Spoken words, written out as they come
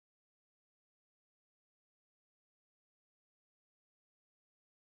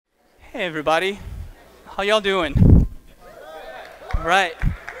Hey everybody, how y'all doing? All right,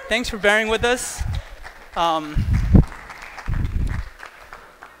 thanks for bearing with us. So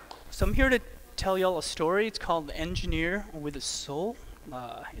I'm here to tell y'all a story. It's called The Engineer with a Soul.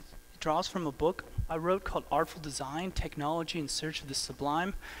 It draws from a book I wrote called Artful Design, Technology in Search of the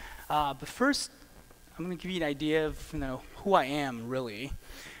Sublime. But first, I'm going to give you an idea of who I am, really.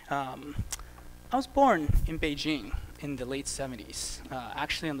 I was born in Beijing in the late 70s,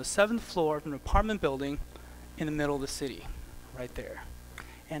 actually on the 7th floor of an apartment building in the middle of the city, right there.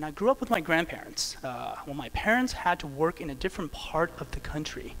 And I grew up with my grandparents. Well, my parents had to work in a different part of the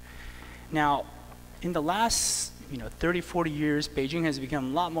country. Now, in the last 30, 40 years, Beijing has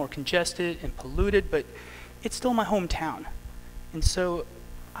become a lot more congested and polluted, but it's still my hometown. And so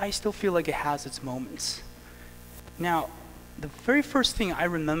I still feel like it has its moments. Now, the very first thing I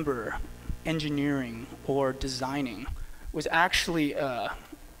remember engineering or designing was actually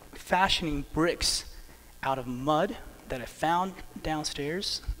fashioning bricks out of mud that I found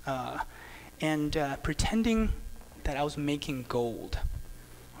downstairs and pretending that I was making gold,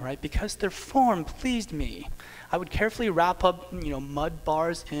 all right, because their form pleased me. I would carefully wrap up mud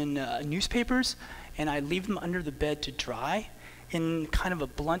bars in newspapers, and I'd leave them under the bed to dry in kind of a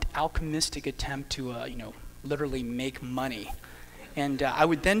blunt alchemistic attempt to literally make money. And I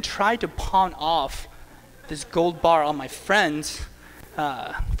would then try to pawn off this gold bar on my friends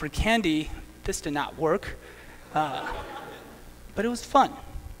for candy. This did not work, but it was fun.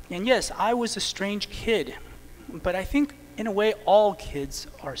 And yes, I was a strange kid, but I think in a way all kids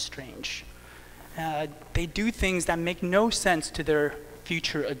are strange. They do things that make no sense to their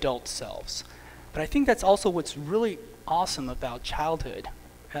future adult selves. But I think that's also what's really awesome about childhood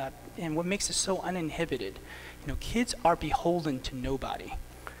and what makes it so uninhibited. Kids are beholden to nobody.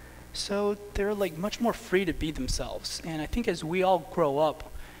 So they're much more free to be themselves. And I think as we all grow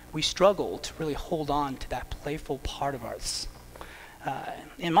up, we struggle to really hold on to that playful part of us.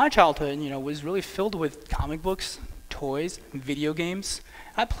 In my childhood, was really filled with comic books, toys, video games.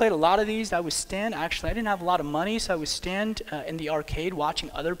 I played a lot of these. I didn't have a lot of money, so I would stand in the arcade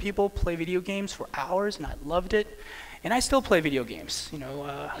watching other people play video games for hours, and I loved it. And I still play video games.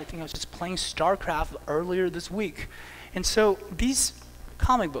 I think I was just playing StarCraft earlier this week. And so these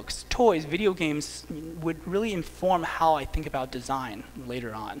comic books, toys, video games would really inform how I think about design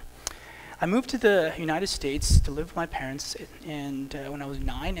later on. I moved to the United States to live with my parents, and when I was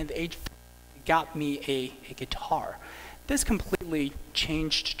 9, and the age got me a guitar. This completely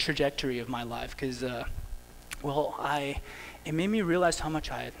changed trajectory of my life because, it made me realize how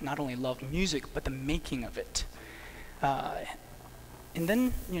much I not only loved music, but the making of it. And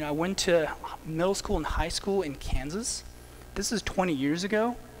then, I went to middle school and high school in Kansas. This is 20 years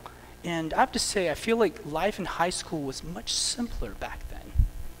ago. And I have to say, I feel like life in high school was much simpler back then.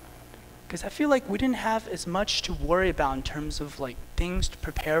 Because I feel like we didn't have as much to worry about in terms of things to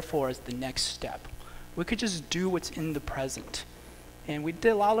prepare for as the next step. We could just do what's in the present. And we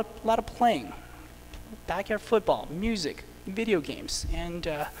did a lot of playing. Backyard football, music, video games,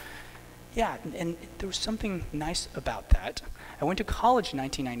 and yeah, and there was something nice about that. I went to college in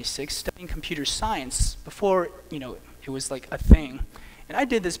 1996 studying computer science before, it was a thing. And I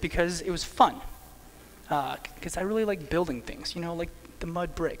did this because it was fun. Because I really like building things, like the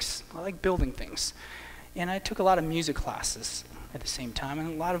mud bricks. I like building things. And I took a lot of music classes at the same time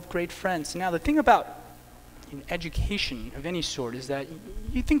and a lot of great friends. Now, the thing about education of any sort is that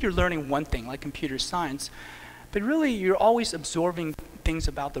you think you're learning one thing, like computer science, but really you're always absorbing things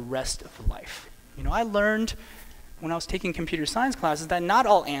about the rest of life. I learned when I was taking computer science classes that not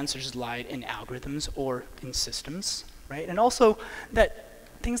all answers lied in algorithms or in systems, right? And also that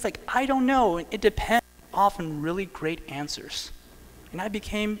things like, I don't know, it depends, often really great answers. And I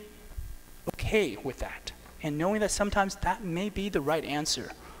became okay with that, and knowing that sometimes that may be the right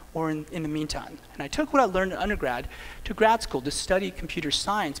answer, or in the meantime. And I took what I learned in undergrad to grad school to study computer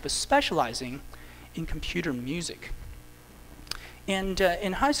science, but specializing in computer music. And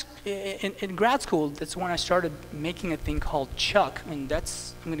in grad school, that's when I started making a thing called Chuck, and I'm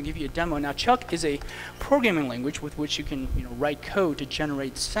going to give you a demo. Now, Chuck is a programming language with which you can write code to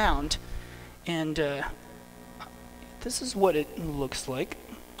generate sound, and this is what it looks like.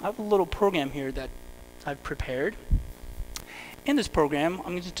 I have a little program here that I've prepared. In this program,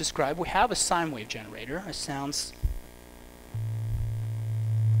 I'm going to describe, we have a sine wave generator. It sounds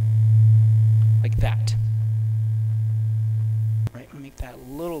like that. Right, I'll make that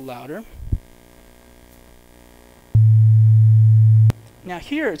a little louder. Now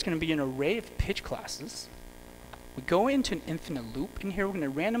here, it's going to be an array of pitch classes. We go into an infinite loop. In here, we're going to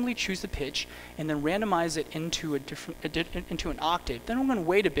randomly choose the pitch and then randomize it into into an octave. Then we're going to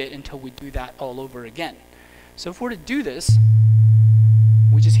wait a bit until we do that all over again. So if we're to do this,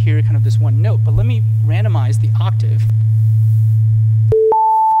 we just hear kind of this one note. But let me randomize the octave.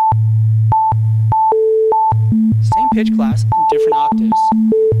 Same pitch class in different octaves.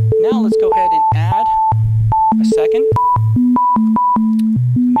 Now let's go ahead and add a second,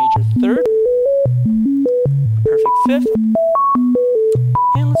 a major third, a perfect fifth,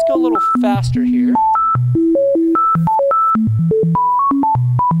 and let's go a little faster here.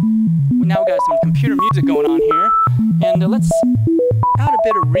 Now we've got some computer music going on here, and let's add a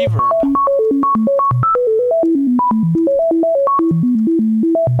bit of reverb.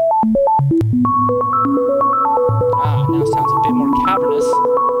 Now sounds a bit more cavernous.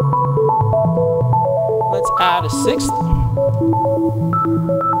 Let's add a sixth.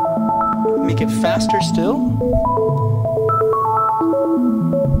 Make it faster still.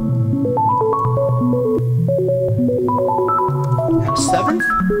 Add a seventh.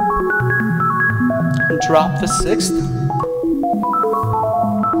 And drop the sixth.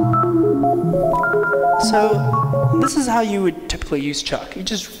 So this is how you would typically use Chuck. You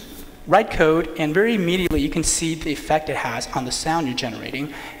just write code, and very immediately you can see the effect it has on the sound you're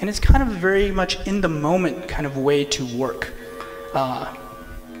generating, and it's kind of very much in the moment kind of way to work.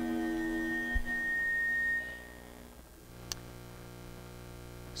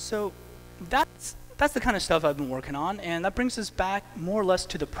 So that's the kind of stuff I've been working on, and that brings us back more or less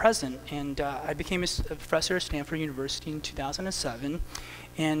to the present. And I became a professor at Stanford University in 2007,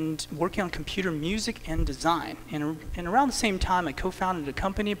 and working on computer music and design. And around the same time, I co-founded a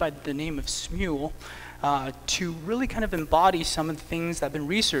company by the name of Smule to really kind of embody some of the things that I've been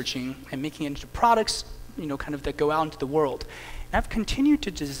researching and making it into products, you know, kind of that go out into the world. And I've continued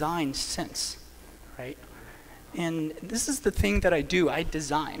to design since, right? And this is the thing that I do, I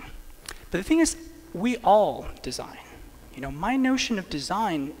design. But the thing is, we all design. You know, my notion of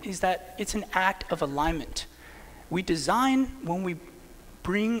design is that it's an act of alignment. We design when we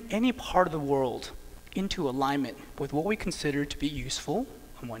bring any part of the world into alignment with what we consider to be useful,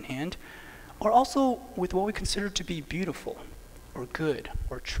 on one hand, or also with what we consider to be beautiful, or good,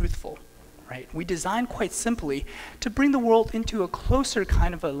 or truthful, right? We design quite simply to bring the world into a closer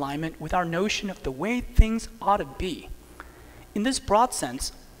kind of alignment with our notion of the way things ought to be. In this broad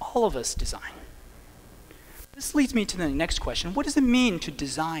sense, all of us design. This leads me to the next question. What does it mean to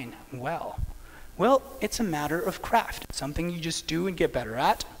design well? Well, it's a matter of craft. It's something you just do and get better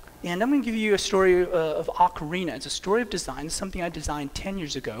at. And I'm going to give you a story of Ocarina. It's a story of design. It's something I designed 10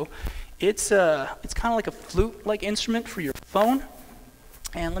 years ago. It's kind of like a flute-like instrument for your phone.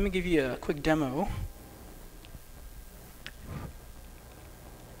 And let me give you a quick demo.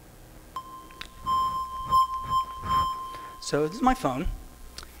 So this is my phone,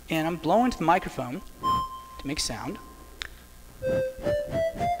 and I'm blowing into the microphone to make sound.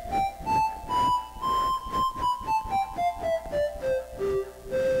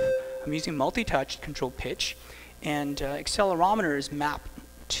 I'm using multi-touch to control pitch, and accelerometer is mapped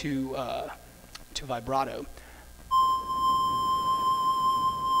to vibrato.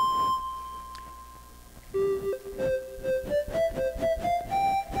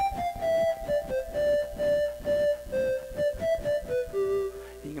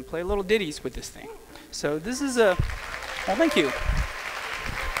 You can play little ditties with this thing. So this is a, well, thank you.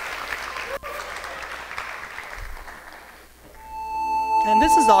 And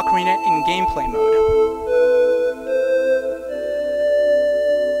this is Ocarina in gameplay mode.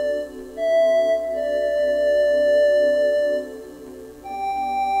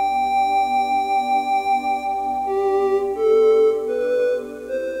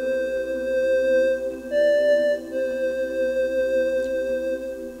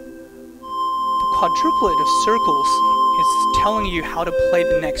 Quadruplet of circles is telling you how to play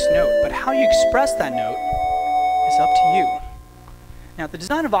the next note, but how you express that note is up to you. Now, the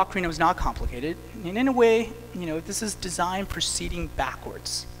design of Ocarina was not complicated, and in a way, you know, this is design proceeding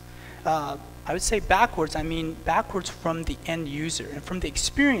backwards. I would say backwards, I mean backwards from the end user, and from the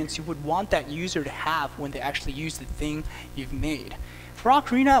experience you would want that user to have when they actually use the thing you've made. For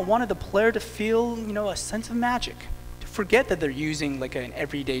Ocarina, I wanted the player to feel, you know, a sense of magic, to forget that they're using like an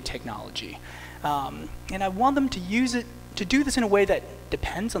everyday technology. And I want them to use it, to do this in a way that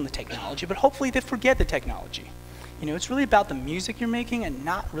depends on the technology, but hopefully they forget the technology. You know, it's really about the music you're making and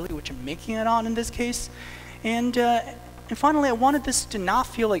not really what you're making it on in this case. And finally, I wanted this to not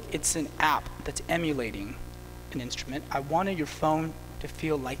feel like it's an app that's emulating an instrument. I wanted your phone to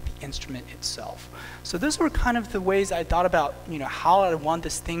feel like the instrument itself. So those were kind of the ways I thought about, you know, how I want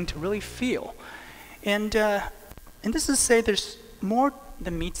this thing to really feel. And And this is to say there's more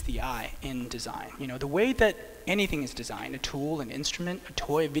than meets the eye in design. The way that anything is designed, a tool, an instrument, a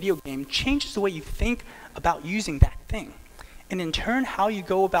toy, a video game, changes the way you think about using that thing. And in turn, how you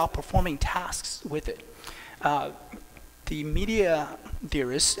go about performing tasks with it. The media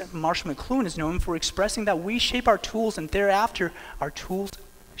theorist, Marshall McLuhan, is known for expressing that we shape our tools and thereafter our tools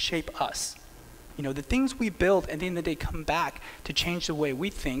shape us. The things we build at the end of the day come back to change the way we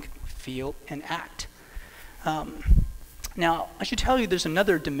think, feel, and act. Now, I should tell you there's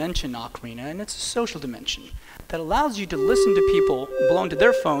another dimension in Ocarina, and it's a social dimension that allows you to listen to people blow into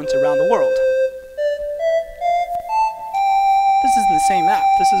their phones around the world. This isn't the same app.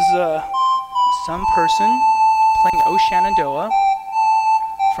 This is some person playing O Shenandoah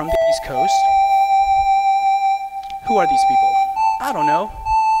from the East Coast. Who are these people? I don't know.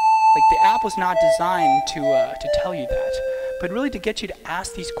 Like, the app was not designed to tell you that, but really to get you to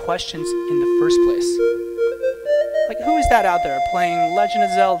ask these questions in the first place. Like, who is that out there playing Legend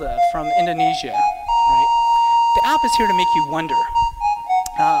of Zelda from Indonesia, right? The app is here to make you wonder.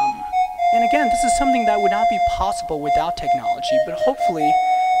 And again, this is something that would not be possible without technology, but hopefully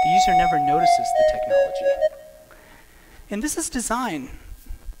the user never notices the technology. And this is design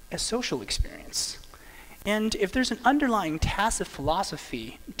as social experience. And if there's an underlying tacit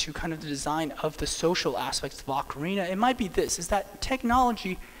philosophy to kind of the design of the social aspects of Ocarina, it might be this, is that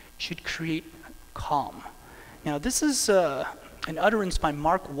technology should create calm. Now, this is an utterance by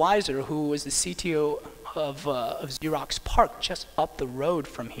Mark Weiser, who was the CTO of Xerox PARC, just up the road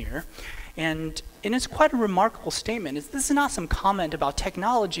from here. And it's quite a remarkable statement. This is not some comment about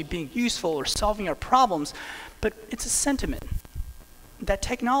technology being useful or solving our problems, but it's a sentiment that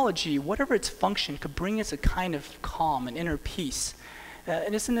technology, whatever its function, could bring us a kind of calm, an inner peace.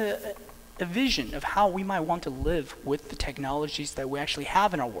 And it's a vision of how we might want to live with the technologies that we actually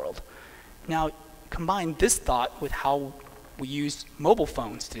have in our world. Now, combine this thought with how we use mobile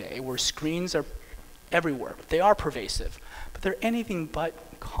phones today, where screens are everywhere. They are pervasive, but they're anything but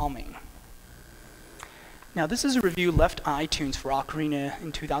calming. Now, this is a review left on iTunes for Ocarina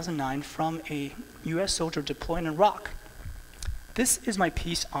in 2009 from a US soldier deployed in Iraq. This is my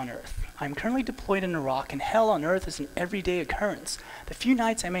peace on Earth. I'm currently deployed in Iraq, and hell on Earth is an everyday occurrence. The few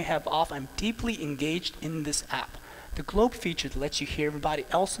nights I may have off, I'm deeply engaged in this app. The globe feature that lets you hear everybody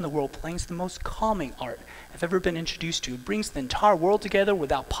else in the world playing is the most calming art I've ever been introduced to. It brings the entire world together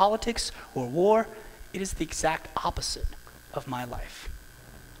without politics or war. It is the exact opposite of my life.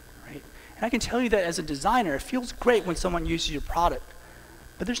 Right? And I can tell you that as a designer, it feels great when someone uses your product.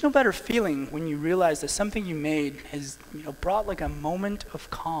 But there's no better feeling when you realize that something you made has brought like a moment of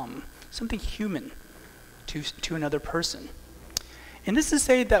calm, something human to another person. And this is to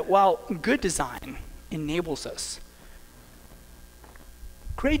say that while good design enables us,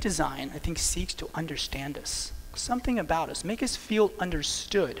 great design, I think, seeks to understand us, something about us, make us feel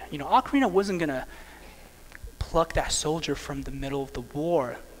understood. Ocarina wasn't going to pluck that soldier from the middle of the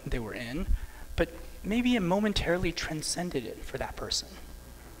war they were in, but maybe it momentarily transcended it for that person.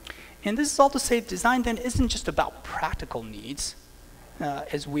 And this is all to say design then isn't just about practical needs,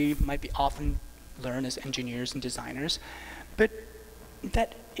 as we might be often learn as engineers and designers, but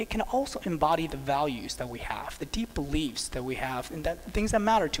that it can also embody the values that we have, the deep beliefs that we have, and that things that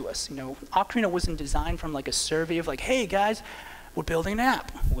matter to us. Ocarina wasn't designed from like a survey of like, hey guys, we're building an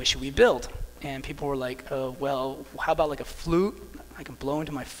app, what should we build? And people were like, well, how about like a flute I can blow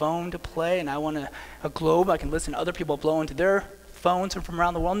into my phone to play, and I want a globe I can listen to other people blow into their phones from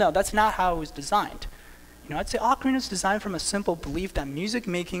around the world. No, that's not how it was designed. I'd say Ocarina is designed from a simple belief that music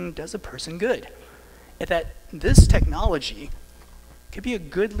making does a person good, and that this technology could be a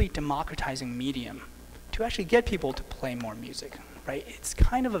goodly democratizing medium to actually get people to play more music, right? It's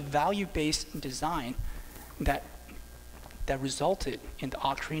kind of a value-based design that resulted in the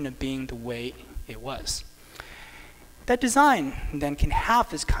Ocarina being the way it was. That design then can have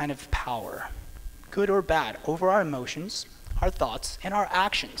this kind of power, good or bad, over our emotions, our thoughts, and our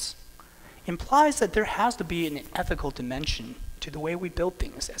actions. Implies that there has to be an ethical dimension to the way we build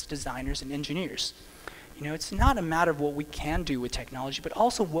things as designers and engineers. It's not a matter of what we can do with technology, but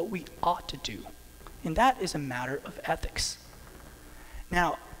also what we ought to do. And that is a matter of ethics.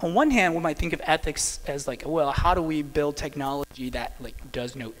 Now, on one hand, we might think of ethics as like, well, how do we build technology that like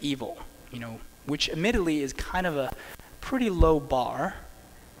does no evil? Which admittedly is kind of a pretty low bar.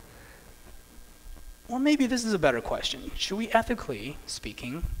 Or maybe this is a better question. Should we, ethically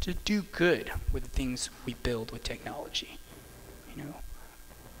speaking, to do good with the things we build with technology?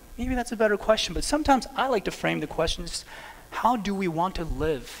 Maybe that's a better question, but sometimes I like to frame the question as, how do we want to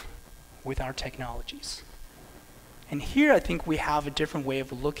live with our technologies? And here I think we have a different way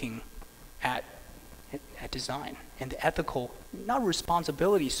of looking at at design, and the ethical, not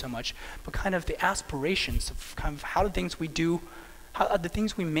responsibility so much, but kind of the aspirations of kind of how the things we do, how the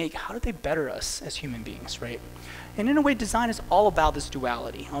things we make, how do they better us as human beings, right? And in a way, design is all about this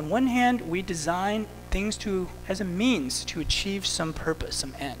duality. On one hand, we design things as a means to achieve some purpose,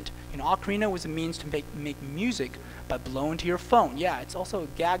 some end. You know, Ocarina was a means to make music by blowing to your phone. Yeah, it's also a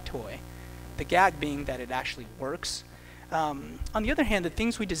gag toy. The gag being that it actually works. On the other hand, the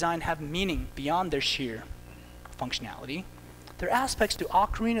things we design have meaning beyond their sheer functionality. There are aspects to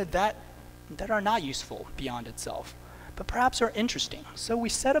Ocarina that are not useful beyond itself, but perhaps are interesting. So we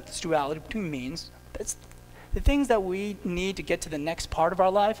set up this duality between means, that's the things that we need to get to the next part of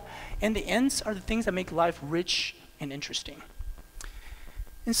our life, and the ends are the things that make life rich and interesting.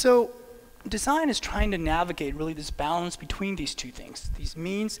 And so design is trying to navigate really this balance between these two things, these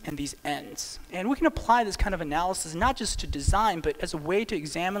means and these ends. And we can apply this kind of analysis not just to design, but as a way to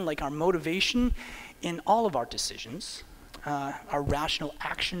examine like our motivation in all of our decisions, our rational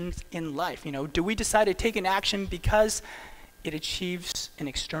actions in life. You know, do we decide to take an action because it achieves an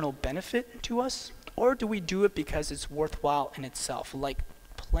external benefit to us? Or do we do it because it's worthwhile in itself, like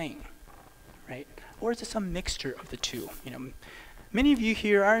playing, right? Or is it some mixture of the two? You know, many of you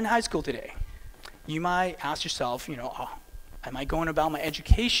here are in high school today. You might ask yourself, you know, am I going about my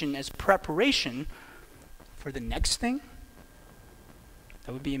education as preparation for the next thing?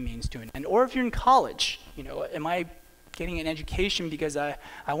 That would be a means to an end. Or if you're in college, you know, am I getting an education because I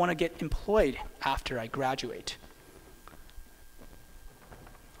want to get employed after I graduate?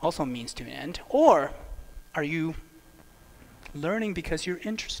 Also a means to an end. Or are you learning because you're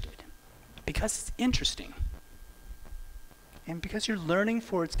interested? Because it's interesting. And because you're learning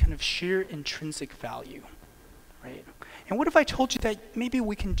for its kind of sheer intrinsic value, right? And what if I told you that maybe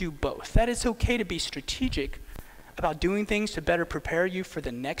we can do both? That it's okay to be strategic about doing things to better prepare you for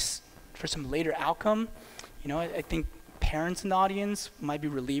for some later outcome. You know, I think parents in the audience might be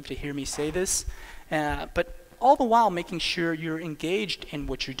relieved to hear me say this, but all the while making sure you're engaged in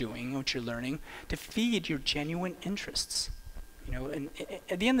what you're doing, what you're learning, to feed your genuine interests. You know, and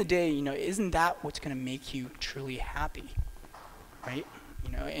at the end of the day, you know, isn't that what's going to make you truly happy? Right?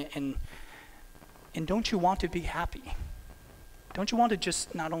 You know, and don't you want to be happy? Don't you want to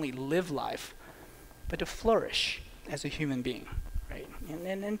just not only live life, but to flourish as a human being, right?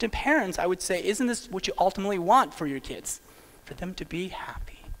 And to parents, I would say, isn't this what you ultimately want for your kids? For them to be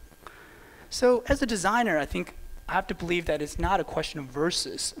happy. So as a designer, I think I have to believe that it's not a question of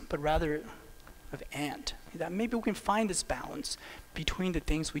versus, but rather of and. That maybe we can find this balance between the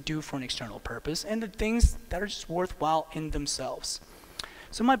things we do for an external purpose and the things that are just worthwhile in themselves.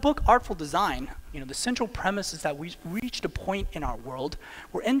 So my book, Artful Design, you know, the central premise is that we've reached a point in our world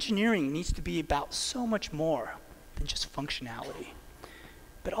where engineering needs to be about so much more than just functionality,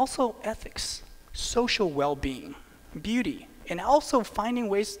 but also ethics, social well-being, beauty, and also finding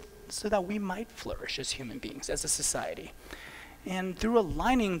ways so that we might flourish as human beings, as a society. And through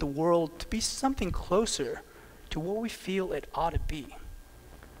aligning the world to be something closer to what we feel it ought to be.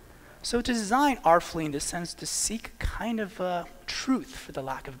 So to design artfully in this sense, to seek kind of truth, for the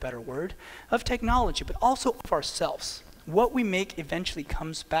lack of a better word, of technology, but also of ourselves. What we make eventually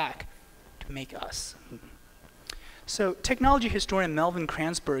comes back to make us. So technology historian Melvin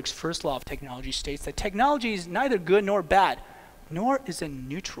Kranzberg's first law of technology states that technology is neither good nor bad, nor is it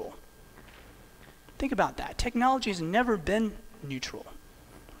neutral. Think about that. Technology has never been neutral,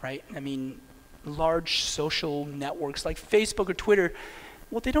 right? I mean, large social networks like Facebook or Twitter,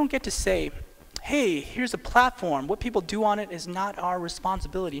 well, they don't get to say, hey, here's a platform. What people do on it is not our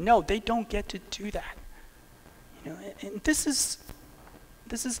responsibility. No, they don't get to do that. You know, and this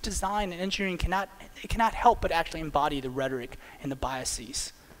is design, and engineering cannot help but actually embody the rhetoric and the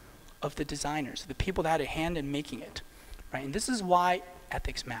biases of the designers, the people that had a hand in making it, right? And this is why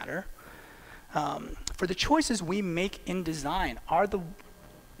ethics matter. For the choices we make in design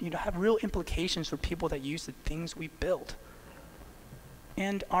have real implications for people that use the things we build,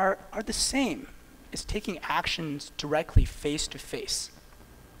 and are the same as taking actions directly face to face,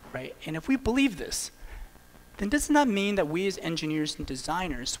 right? And if we believe this, then doesn't that mean that we as engineers and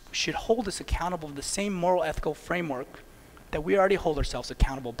designers should hold us accountable to the same moral ethical framework that we already hold ourselves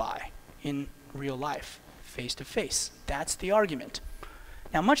accountable by in real life, face to face? That's the argument.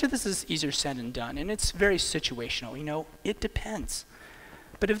 Now, much of this is easier said than done, and it's very situational. You know, it depends.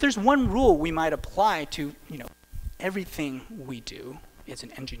 But if there's one rule we might apply to, you know, everything we do as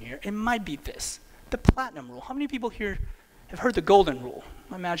an engineer, it might be this: the platinum rule. How many people here have heard the golden rule?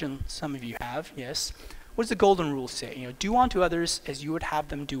 I imagine some of you have. Yes. What does the golden rule say? You know, do unto others as you would have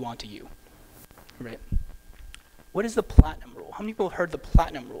them do unto you. Right. What is the platinum rule? How many people have heard the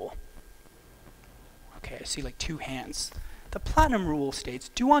platinum rule? Okay, I see like 2 hands. The platinum rule states,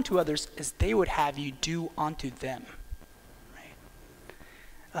 do unto others as they would have you do unto them.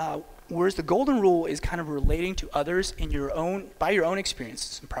 Right? Whereas the golden rule is kind of relating to others in by your own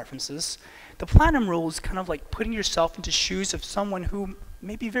experiences and preferences. The platinum rule is kind of like putting yourself into shoes of someone who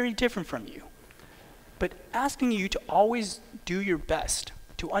may be very different from you, but asking you to always do your best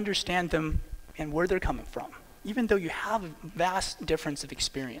to understand them and where they're coming from, even though you have a vast difference of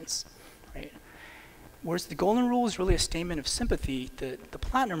experience. Right? Whereas the golden rule is really a statement of sympathy, the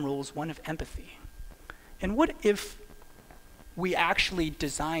platinum rule is one of empathy. And what if we actually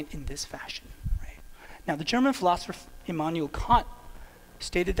design in this fashion? Right? Now, the German philosopher Immanuel Kant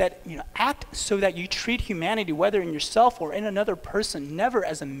stated that, act so that you treat humanity, whether in yourself or in another person, never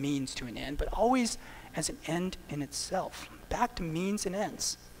as a means to an end, but always as an end in itself. Back to means and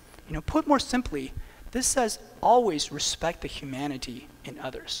ends. Put more simply, this says always respect the humanity in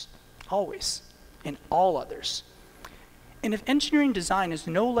others. Always. In all others. And if engineering design is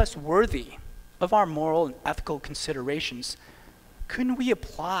no less worthy of our moral and ethical considerations, couldn't we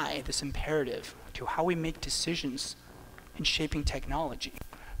apply this imperative to how we make decisions in shaping technology,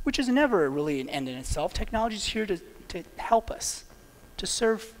 which is never really an end in itself? Technology is here to help us, to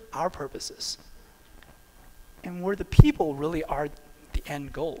serve our purposes. And where the people really are the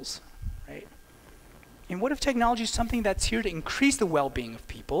end goals, right? And what if technology is something that's here to increase the well-being of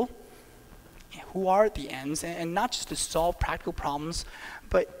people, who are the ends, and not just to solve practical problems,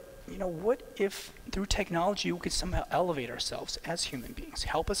 but what if through technology we could somehow elevate ourselves as human beings,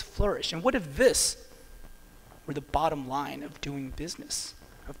 help us flourish? And what if this were the bottom line of doing business,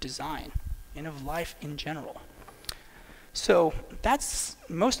 of design, and of life in general? So that's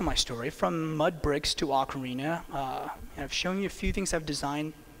most of my story, from mud bricks to Ocarina. And I've shown you a few things I've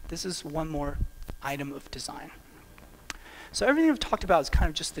designed. This is one more item of design. So everything I've talked about is kind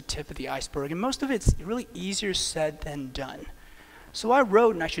of just the tip of the iceberg, and most of it's really easier said than done. So I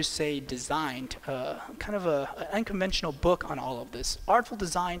wrote, and I should say designed, kind of an unconventional book on all of this. Artful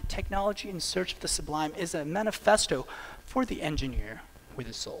Design, Technology in Search of the Sublime is a manifesto for the engineer with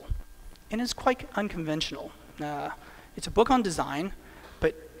a soul. And it's quite unconventional. It's a book on design,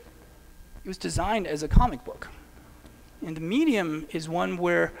 but it was designed as a comic book. And the medium is one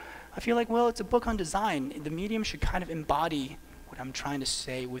where I feel like, well, it's a book on design. The medium should kind of embody what I'm trying to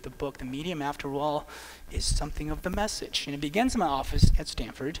say with the book. The medium, after all, is something of the message. And it begins in my office at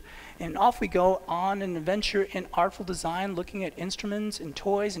Stanford, and off we go on an adventure in artful design, looking at instruments and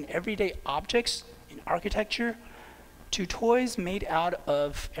toys and everyday objects in architecture, to toys made out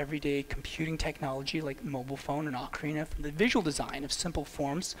of everyday computing technology like mobile phone and Ocarina, from the visual design of simple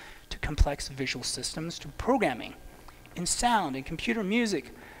forms to complex visual systems, to programming in sound and computer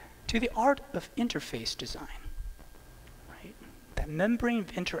music, to the art of interface design. Right? That membrane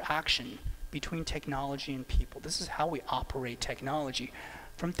of interaction between technology and people. This is how we operate technology.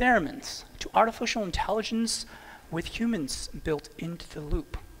 From theremins to artificial intelligence with humans built into the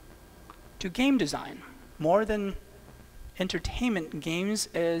loop, to game design, more than entertainment, games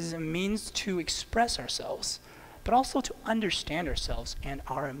as a means to express ourselves, but also to understand ourselves and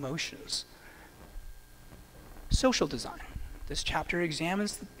our emotions. Social design. This chapter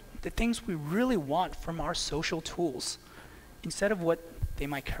examines the things we really want from our social tools, instead of what they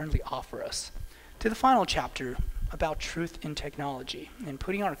might currently offer us. To the final chapter about truth in technology, and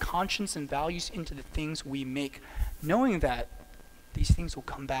putting our conscience and values into the things we make, knowing that these things will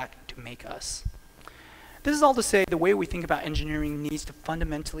come back to make us. This is all to say the way we think about engineering needs to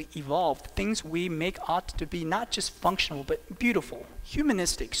fundamentally evolve. The things we make ought to be not just functional, but beautiful,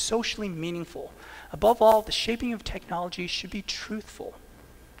 humanistic, socially meaningful. Above all, the shaping of technology should be truthful,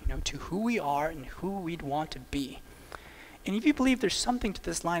 to who we are and who we'd want to be. And if you believe there's something to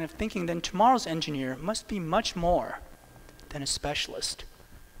this line of thinking, then tomorrow's engineer must be much more than a specialist,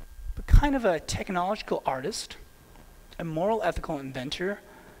 but kind of a technological artist, a moral ethical inventor,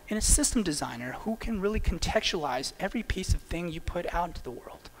 and a system designer who can really contextualize every piece of thing you put out into the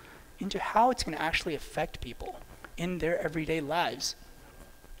world, into how it's going to actually affect people in their everyday lives.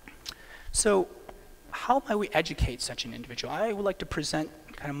 So how might we educate such an individual? I would like to present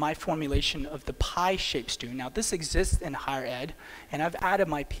kind of my formulation of the pie-shaped student. Now, this exists in higher ed, and I've added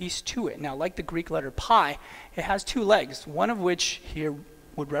my piece to it. Now, like the Greek letter pi, it has 2 legs, one of which here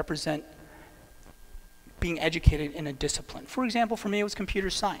would represent being educated in a discipline. For example, for me, it was computer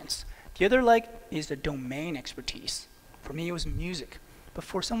science. The other leg is the domain expertise. For me, it was music. But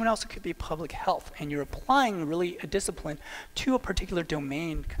for someone else, it could be public health, and you're applying really a discipline to a particular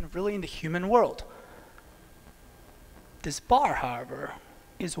domain, kind of really in the human world. This bar, however,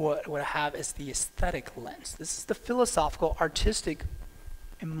 is what I have as the aesthetic lens. This is the philosophical, artistic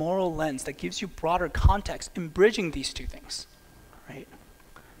a moral lens that gives you broader context in bridging these two things, right?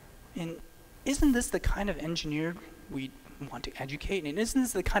 And isn't this the kind of engineer we want to educate? And isn't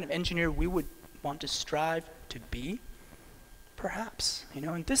this the kind of engineer we would want to strive to be? Perhaps, you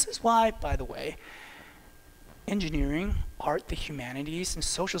know, and this is why, by the way, engineering, art, the humanities, and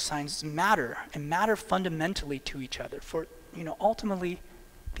social sciences matter, and matter fundamentally to each other. For, you know, ultimately,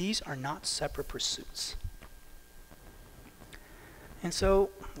 these are not separate pursuits. And so,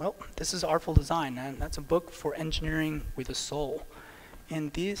 well, this is Artful Design, and that's a book for engineering with a soul.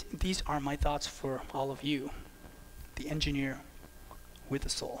 And these are my thoughts for all of you, the engineer with a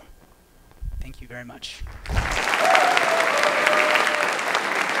soul. Thank you very much.